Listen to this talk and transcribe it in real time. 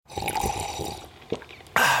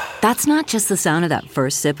That's not just the sound of that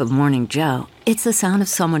first sip of Morning Joe. It's the sound of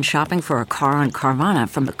someone shopping for a car on Carvana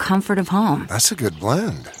from the comfort of home. That's a good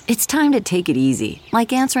blend. It's time to take it easy,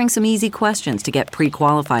 like answering some easy questions to get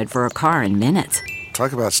pre-qualified for a car in minutes.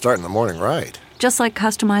 Talk about starting the morning right. Just like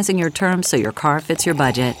customizing your terms so your car fits your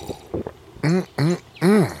budget.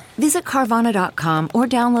 Visit Carvana.com or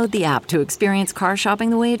download the app to experience car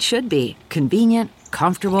shopping the way it should be. Convenient,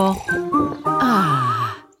 comfortable.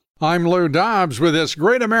 I'm Lou Dobbs with this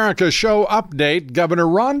Great America Show update. Governor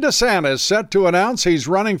Ron DeSantis set to announce he's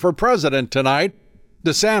running for president tonight.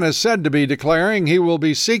 DeSantis said to be declaring he will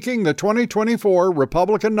be seeking the 2024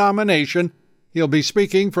 Republican nomination. He'll be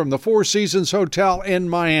speaking from the Four Seasons Hotel in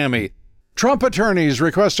Miami. Trump attorneys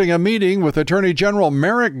requesting a meeting with Attorney General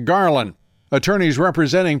Merrick Garland. Attorneys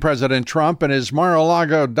representing President Trump in his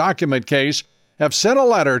Mar-a-Lago document case have sent a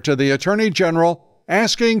letter to the Attorney General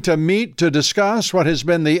asking to meet to discuss what has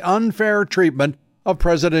been the unfair treatment of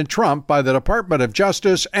President Trump by the Department of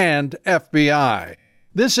Justice and FBI.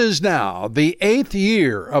 This is now the 8th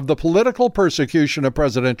year of the political persecution of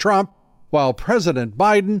President Trump, while President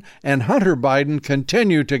Biden and Hunter Biden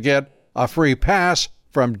continue to get a free pass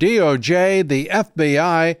from DOJ, the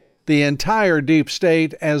FBI, the entire deep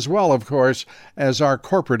state, as well, of course, as our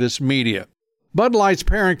corporatist media. Bud Light's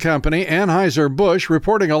parent company, Anheuser-Busch,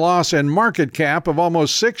 reporting a loss in market cap of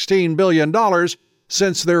almost $16 billion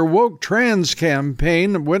since their woke trans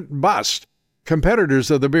campaign went bust. Competitors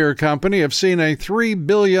of the beer company have seen a $3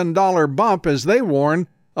 billion bump as they warn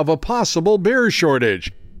of a possible beer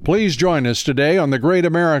shortage. Please join us today on the Great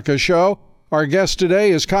America Show. Our guest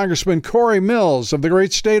today is Congressman Corey Mills of the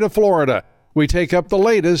great state of Florida. We take up the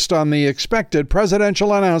latest on the expected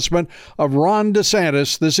presidential announcement of Ron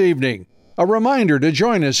DeSantis this evening. A reminder to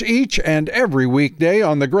join us each and every weekday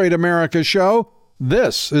on the Great America Show.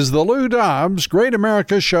 This is the Lou Dobbs Great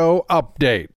America Show Update.